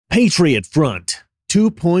Patriot Front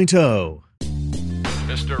 2.0.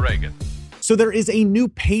 Mr. Reagan. So there is a new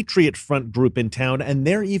Patriot Front group in town, and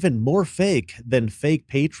they're even more fake than fake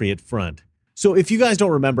Patriot Front. So if you guys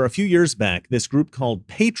don't remember, a few years back, this group called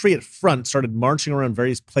Patriot Front started marching around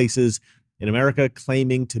various places in America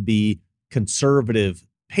claiming to be conservative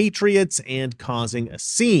patriots and causing a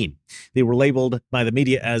scene. They were labeled by the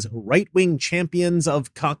media as right-wing champions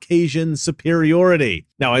of Caucasian superiority.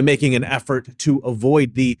 Now, I'm making an effort to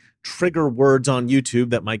avoid the trigger words on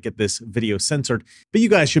YouTube that might get this video censored, but you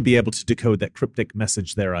guys should be able to decode that cryptic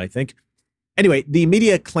message there, I think. Anyway, the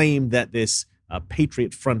media claimed that this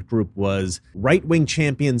Patriot Front group was right-wing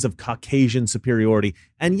champions of Caucasian superiority,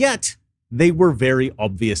 and yet they were very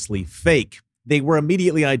obviously fake. They were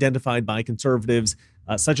immediately identified by conservatives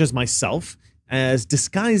such as myself, as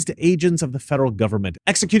disguised agents of the federal government,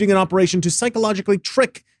 executing an operation to psychologically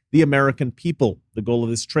trick the American people. The goal of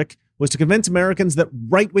this trick was to convince Americans that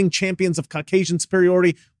right-wing champions of Caucasian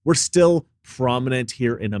superiority were still prominent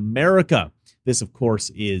here in America. This, of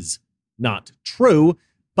course, is not true,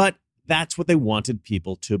 but that's what they wanted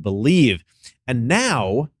people to believe. And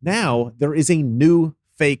now there is a new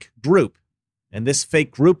fake group. And this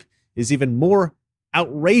fake group is even more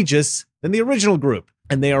outrageous than the original group.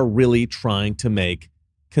 And they are really trying to make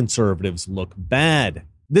conservatives look bad.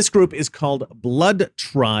 This group is called Blood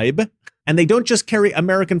Tribe, and they don't just carry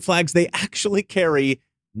American flags, they actually carry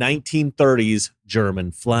 1930s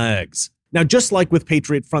German flags. Now, just like with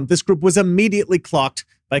Patriot Front, this group was immediately clocked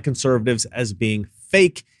by conservatives as being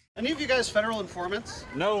fake. Any of you guys federal informants?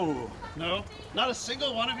 No. No? Not a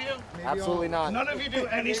single one of you? Absolutely not. None of you do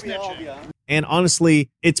any snitching? And honestly,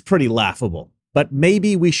 it's pretty laughable. But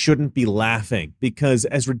maybe we shouldn't be laughing, because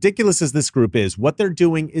as ridiculous as this group is, what they're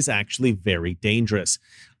doing is actually very dangerous.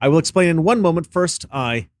 I will explain in one moment. First,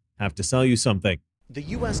 I have to sell you something. The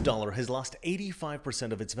US dollar has lost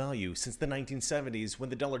 85% of its value since the 1970s, when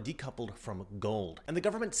the dollar decoupled from gold. And the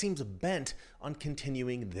government seems bent on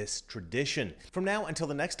continuing this tradition. From now until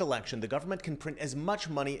the next election, the government can print as much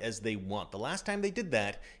money as they want. The last time they did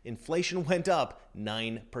that, inflation went up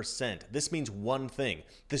 9%. This means one thing: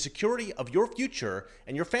 the security of your future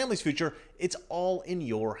and your family's future, it's all in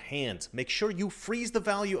your hands. Make sure you freeze the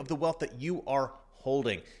value of the wealth that you are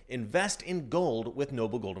holding. Invest in gold with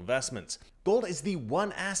Noble Gold Investments. Gold is the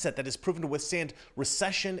one asset that is proven to withstand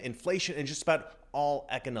recession, inflation, and just about all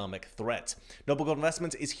economic threats. Noble Gold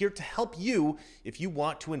Investments is here to help you if you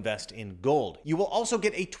want to invest in gold. You will also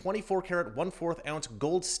get a 24 karat 1/4 ounce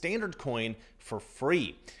gold standard coin for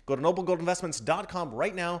free. Go to noblegoldinvestments.com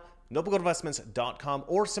right now, noblegoldinvestments.com,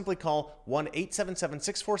 or simply call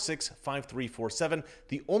 1-877-646-5347,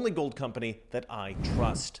 the only gold company that I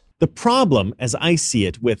trust. The problem, as I see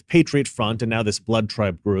it, with Patriot Front and now this Blood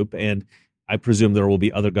Tribe group, and I presume there will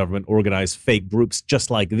be other government-organized fake groups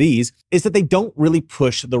just like these, is that they don't really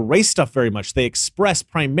push the race stuff very much. They express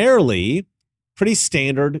primarily pretty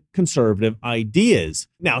standard conservative ideas.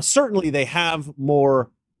 Now, certainly they have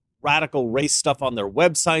more radical race stuff on their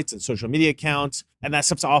websites and social media accounts, and that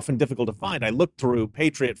stuff's often difficult to find. I looked through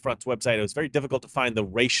Patriot Front's website. It was very difficult to find the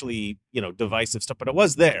racially, divisive stuff, but it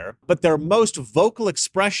was there. But their most vocal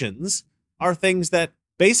expressions are things that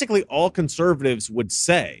basically all conservatives would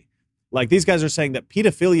say. Like, these guys are saying that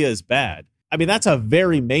pedophilia is bad. I mean, that's a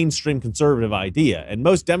very mainstream conservative idea, and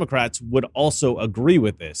most Democrats would also agree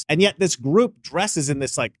with this. And yet this group dresses in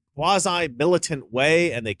this like quasi-militant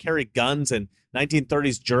way, and they carry guns and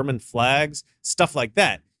 1930s German flags, stuff like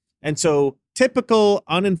that. And so typical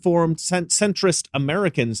uninformed centrist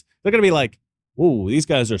Americans, they're going to be like, "Ooh, these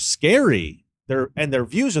guys are scary." Their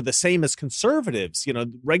views are the same as conservatives,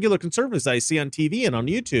 regular conservatives I see on TV and on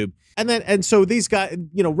YouTube. And so these guys,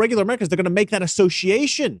 regular Americans, they're going to make that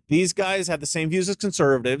association. These guys have the same views as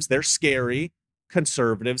conservatives. They're scary.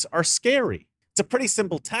 Conservatives are scary. It's a pretty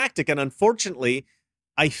simple tactic. And unfortunately,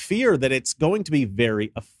 I fear that it's going to be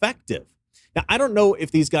very effective. Now, I don't know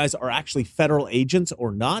if these guys are actually federal agents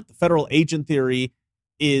or not. The federal agent theory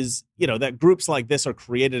is, that groups like this are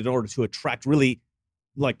created in order to attract really,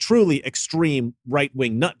 truly extreme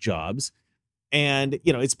right-wing nut jobs. And,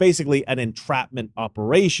 it's basically an entrapment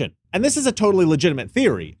operation. And this is a totally legitimate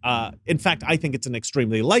theory. In fact, I think it's an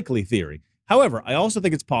extremely likely theory. However, I also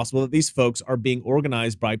think it's possible that these folks are being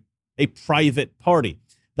organized by a private party.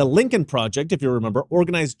 The Lincoln Project, if you remember,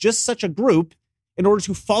 organized just such a group in order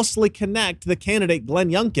to falsely connect the candidate Glenn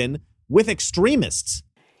Youngkin with extremists.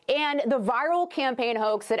 And the viral campaign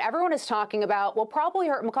hoax that everyone is talking about will probably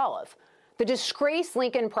hurt McAuliffe. The disgraced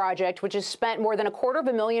Lincoln Project, which has spent more than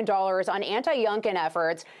 $250,000 on anti-Youngkin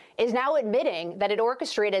efforts, is now admitting that it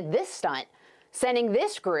orchestrated this stunt, sending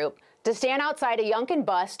this group to stand outside a Yunkin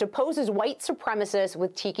bus to pose as white supremacists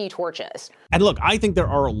with tiki torches. And look, I think there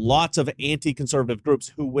are lots of anti-conservative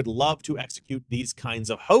groups who would love to execute these kinds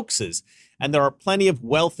of hoaxes. And there are plenty of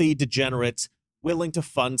wealthy degenerates willing to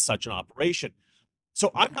fund such an operation.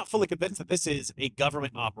 So I'm not fully convinced that this is a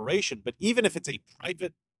government operation, but even if it's a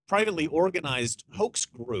privately organized hoax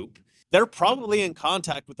group, they're probably in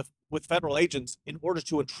contact with federal agents in order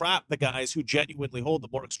to entrap the guys who genuinely hold the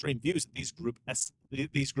more extreme views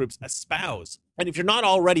that these groups espouse. And if you're not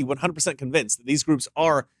already 100% convinced that these groups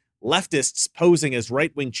are leftists posing as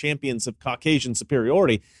right-wing champions of Caucasian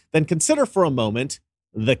superiority, then consider for a moment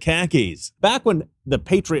the khakis. Back when the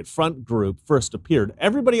Patriot Front group first appeared,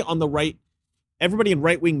 everybody in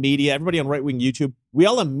right-wing media, everybody on right-wing YouTube, we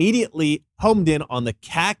all immediately homed in on the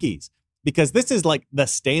khakis because this is like the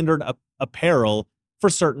standard apparel for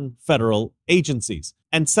certain federal agencies.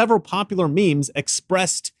 And several popular memes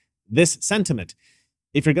expressed this sentiment.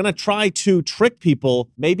 If you're going to try to trick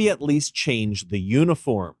people, maybe at least change the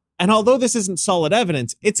uniform. And although this isn't solid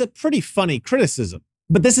evidence, it's a pretty funny criticism.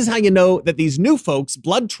 But this is how you know that these new folks,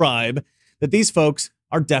 Blood Tribe, that these folks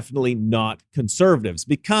are definitely not conservatives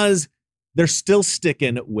because they're still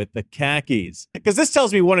sticking with the khakis. Because this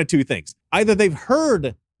tells me one of two things. Either they've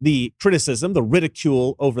heard the criticism, the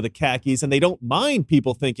ridicule over the khakis, and they don't mind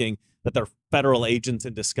people thinking that they're federal agents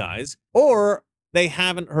in disguise, or they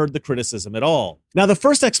haven't heard the criticism at all. Now, the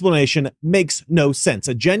first explanation makes no sense.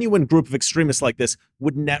 A genuine group of extremists like this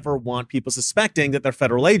would never want people suspecting that they're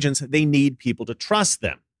federal agents. They need people to trust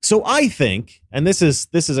them. So I think, and this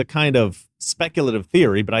is a kind of speculative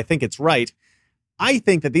theory, but I think it's right. I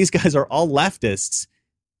think that these guys are all leftists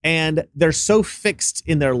and they're so fixed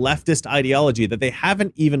in their leftist ideology that they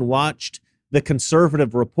haven't even watched the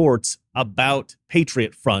conservative reports about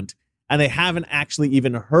Patriot Front, and they haven't actually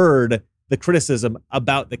even heard the criticism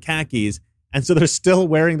about the khakis. And so they're still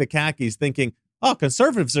wearing the khakis thinking, oh,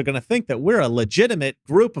 conservatives are going to think that we're a legitimate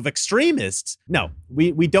group of extremists. No,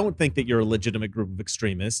 we don't think that you're a legitimate group of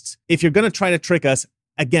extremists. If you're going to try to trick us,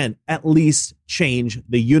 again, at least change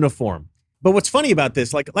the uniform. But what's funny about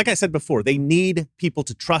this, like I said before, they need people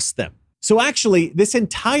to trust them. So actually, this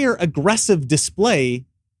entire aggressive display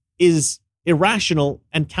is irrational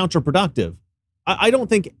and counterproductive. I don't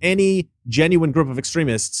think any genuine group of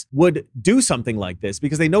extremists would do something like this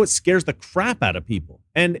because they know it scares the crap out of people.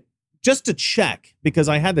 And just to check, because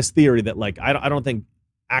I had this theory that I don't think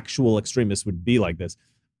actual extremists would be like this,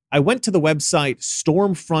 I went to the website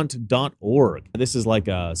stormfront.org. This is like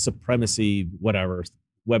a supremacy, whatever,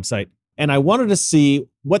 website. And I wanted to see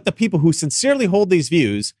what the people who sincerely hold these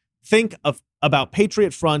views think about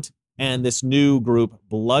Patriot Front and this new group,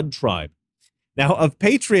 Blood Tribe. Now, of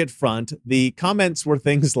Patriot Front, the comments were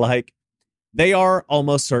things like, they are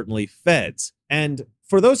almost certainly feds. And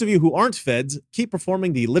for those of you who aren't feds, keep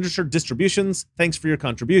performing the literature distributions. Thanks for your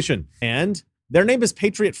contribution. And their name is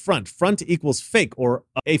Patriot Front. Front equals fake or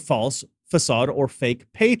a false facade or fake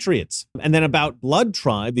patriots. And then about Blood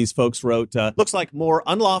Tribe, these folks wrote, looks like more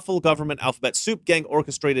unlawful government alphabet soup gang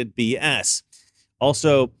orchestrated BS.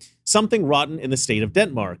 Also, something rotten in the state of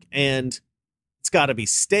Denmark, and it's got to be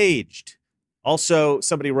staged. Also,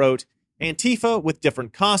 somebody wrote, Antifa with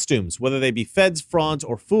different costumes, whether they be feds, frauds,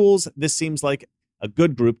 or fools, this seems like a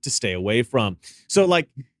good group to stay away from. So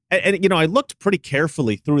I looked pretty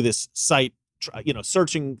carefully through this site,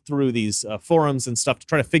 searching through these forums and stuff to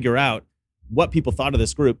try to figure out what people thought of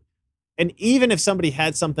this group. And even if somebody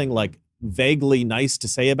had something like vaguely nice to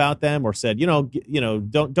say about them or said,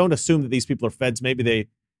 don't assume that these people are feds. Maybe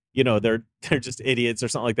they're just idiots or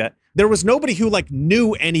something like that. There was nobody who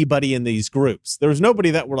knew anybody in these groups. There was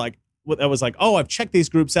nobody that was like, oh, I've checked these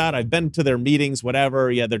groups out. I've been to their meetings,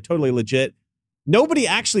 whatever. Yeah, they're totally legit. Nobody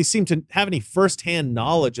actually seemed to have any firsthand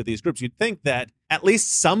knowledge of these groups. You'd think that at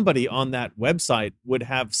least somebody on that website would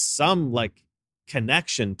have some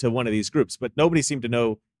connection to one of these groups, but nobody seemed to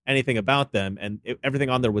know anything about them. And everything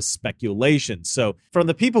on there was speculation. So from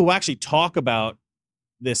the people who actually talk about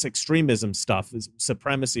this extremism stuff, this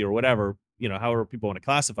supremacy or whatever, however people want to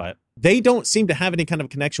classify it, they don't seem to have any kind of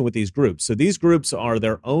connection with these groups. So these groups are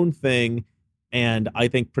their own thing, and I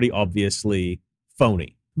think pretty obviously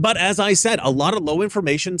phony. But as I said, a lot of low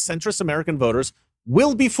information centrist American voters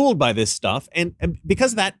will be fooled by this stuff. And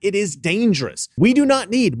because of that, it is dangerous. We do not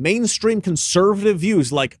need mainstream conservative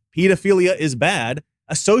views like pedophilia is bad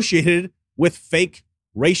associated with fake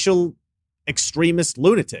racial extremist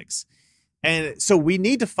lunatics. And so we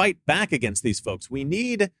need to fight back against these folks. We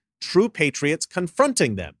need true patriots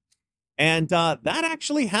confronting them. And that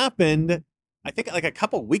actually happened I think like a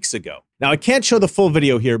couple weeks ago. Now, I can't show the full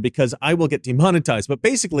video here because I will get demonetized, but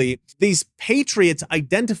basically these patriots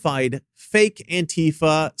identified fake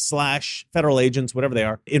Antifa / federal agents, whatever they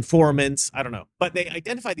are, informants, I don't know. But they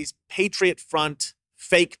identified these Patriot Front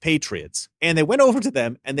fake patriots, and they went over to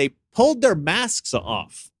them and they pulled their masks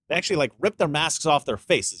off. They actually like ripped their masks off their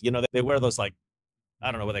faces. You know, they wear those like,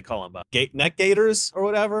 I don't know what they call them, neck gaiters or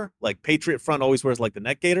whatever. Like Patriot Front always wears like the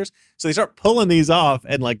neck gaiters. So they start pulling these off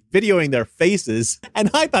and like videoing their faces. And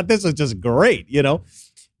I thought this was just great, you know?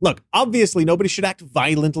 Look, obviously nobody should act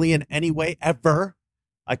violently in any way ever.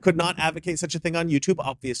 I could not advocate such a thing on YouTube,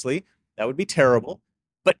 obviously. That would be terrible.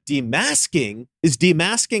 But demasking, is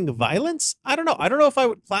demasking violence? I don't know. I don't know if I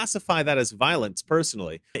would classify that as violence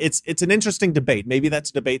personally. It's an interesting debate. Maybe that's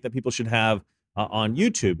a debate that people should have on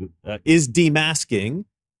YouTube. Is demasking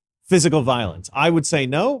physical violence? I would say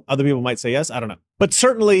no. Other people might say yes. I don't know. But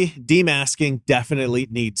certainly demasking definitely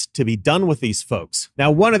needs to be done with these folks.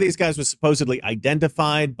 Now, one of these guys was supposedly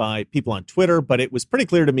identified by people on Twitter, but it was pretty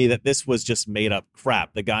clear to me that this was just made up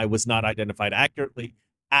crap. The guy was not identified accurately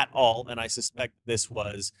at all. And I suspect this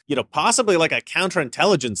was, possibly like a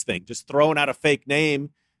counterintelligence thing, just throwing out a fake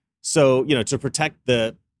name. So, to protect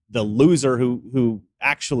the loser who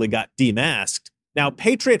actually got demasked. Now,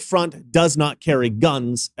 Patriot Front does not carry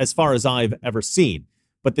guns as far as I've ever seen,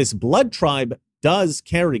 but this Blood Tribe does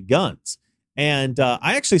carry guns. And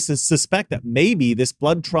I actually suspect that maybe this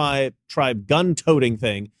Blood Tribe gun-toting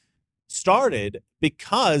thing started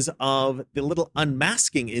because of the little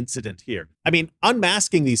unmasking incident here. I mean,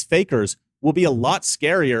 unmasking these fakers will be a lot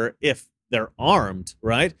scarier if they're armed,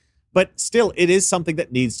 right? But still, it is something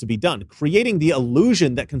that needs to be done. Creating the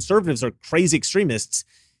illusion that conservatives are crazy extremists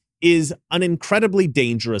is an incredibly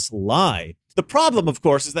dangerous lie. The problem, of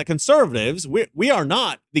course, is that conservatives, we are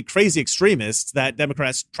not the crazy extremists that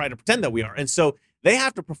Democrats try to pretend that we are. And so they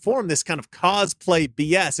have to perform this kind of cosplay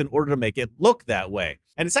BS in order to make it look that way.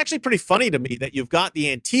 And it's actually pretty funny to me that you've got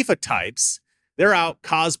the Antifa types. They're out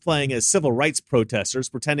cosplaying as civil rights protesters,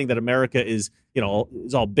 pretending that America is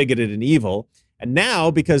all bigoted and evil. And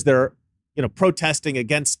now, because they're, protesting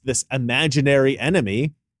against this imaginary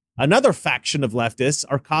enemy, another faction of leftists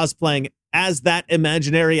are cosplaying as that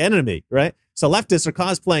imaginary enemy, right? So leftists are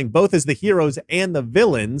cosplaying both as the heroes and the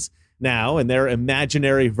villains now in their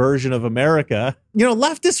imaginary version of America.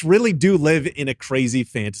 Leftists really do live in a crazy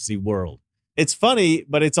fantasy world. It's funny,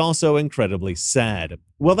 but it's also incredibly sad.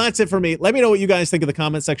 Well, that's it for me. Let me know what you guys think in the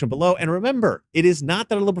comment section below. And remember, it is not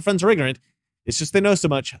that our liberal friends are ignorant. It's just they know so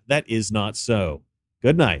much that is not so.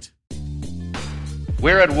 Good night.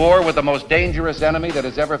 We're at war with the most dangerous enemy that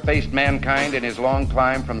has ever faced mankind in his long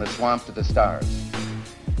climb from the swamp to the stars.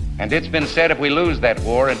 And it's been said if we lose that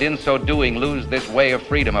war, and in so doing lose this way of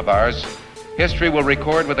freedom of ours, history will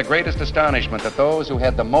record with the greatest astonishment that those who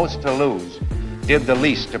had the most to lose did the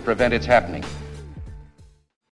least to prevent its happening.